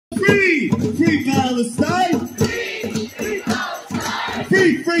Free Palestine!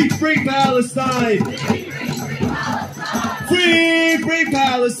 Free Palestine! Free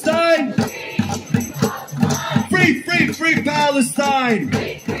Palestine! Free Palestine! Free Palestine!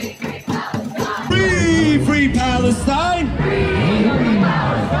 Free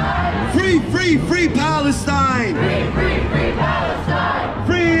Palestine!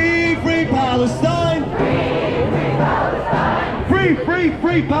 Free Palestine!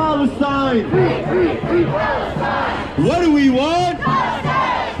 Free Palestine! What do we want?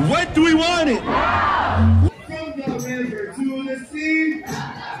 What do we want it? From the river to the sea,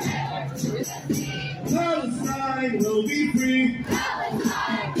 Palestine will be free.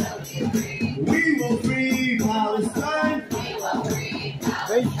 We will free Palestine.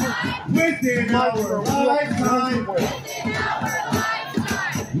 Within our lifetime.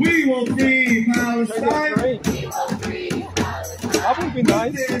 We will free Palestine. That would be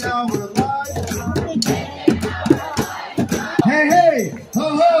nice. Within our lifetime. Hey, hey,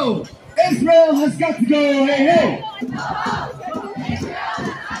 ho, ho. Israel has got to go. Hey, hey.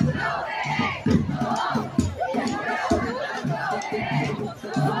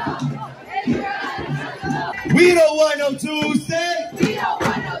 We don't want no Tuesday. We don't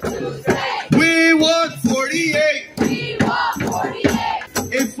want no Tuesday. We want 48. We want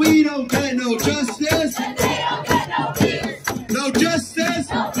 48. If we don't get no justice, And they don't get no peace. no justice,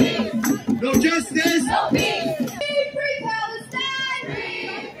 No peace. no justice, No peace. Free Palestine.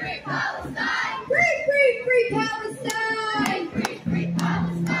 Free Palestine. Free Palestine. Free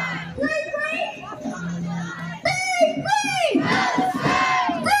Palestine.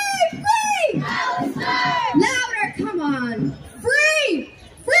 Free Palestine. Louder, come on. Free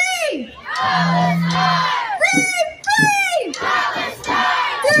Palestine. Free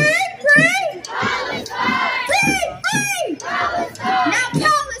Palestine. Free Palestine. Free Palestine. Now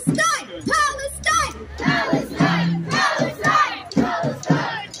Palestine.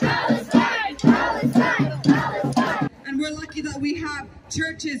 And we're lucky that we have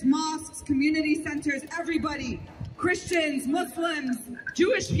churches, mosques, community centers, everybody, Christians, Muslims,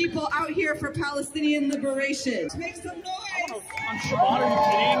 Jewish people out here for Palestinian liberation. Make some noise! On Shabbat, are you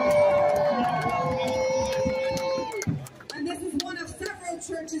kidding? And this is one of several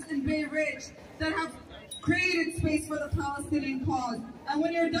churches in Bay Ridge that have created space for the Palestinian cause. And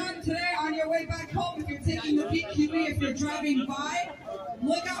when you're done today, on your way back home, if you're taking the PQE, if you're driving by,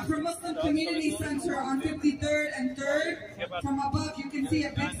 look out for Muslim Community Center on 53rd and 3rd. From above, you can see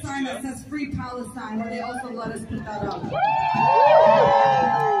a big sign that says Free Palestine, where they also let us put that up.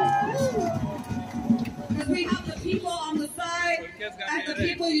 Because we have the people on the side, and the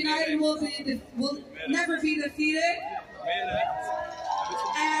people united will never be defeated.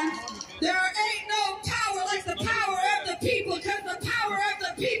 And there ain't no power like the power of the people, because the power of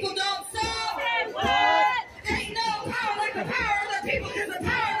the people don't solve. Ain't no power like the power of the people, because the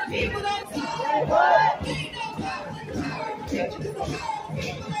power of the people don't solve. Ain't no power like the power of the people, because the power of the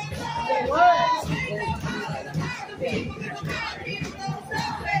people don't solve. Ain't no power like the power of the people, because the power of the people don't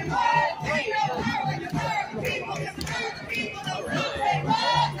solve. Ain't no power like the power of the people, because the power of the people don't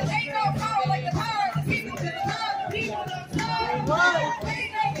solve. Ain't no power like the power of the people, because the power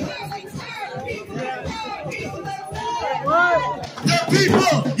of the people don't solve. the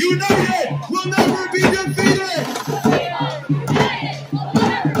people united will never be defeated.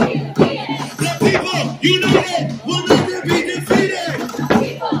 The people united will never be defeated.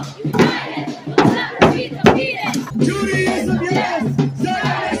 Judaism, yes.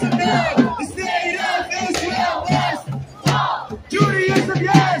 Zionism, no. The state of Israel, yes. Judaism,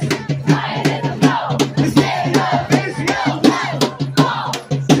 yes. The state of Israel, yes.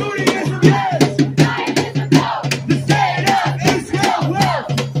 Judaism, yes. The state of Israel, yes.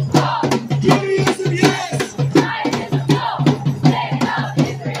 Judaism, yes.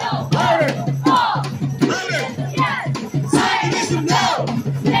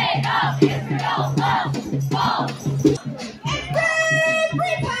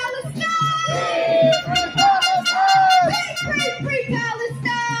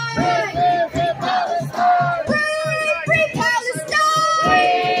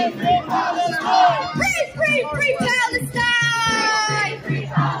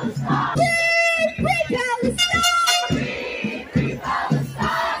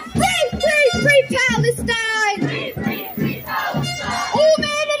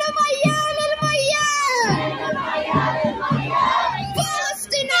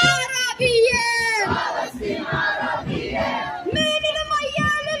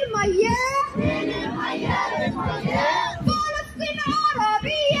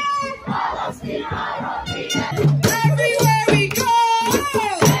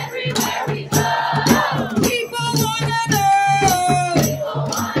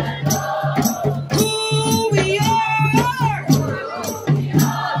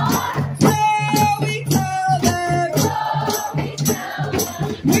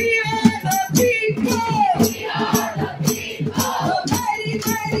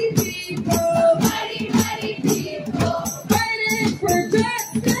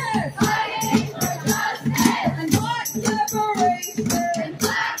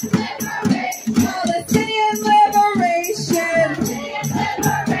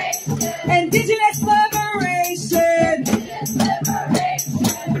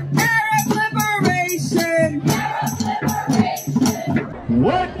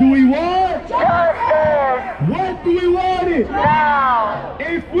 What do we want? Justice. What do we want it? Now.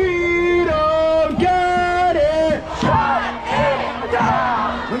 If we don't get it, shut it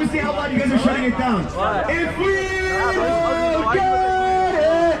down. Let me see how loud you guys are shutting it down. If we don't get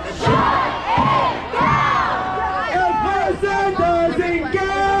it, shut it down. If person doesn't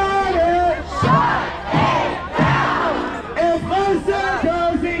get it, shut it down. If person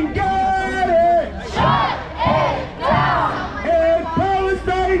doesn't get it, shut it down. If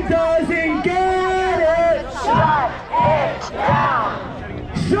Palestine doesn't get it, shut it down.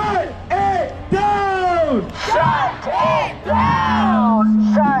 Shut it down. Shut it down.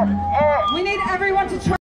 Shut it. We need everyone to try.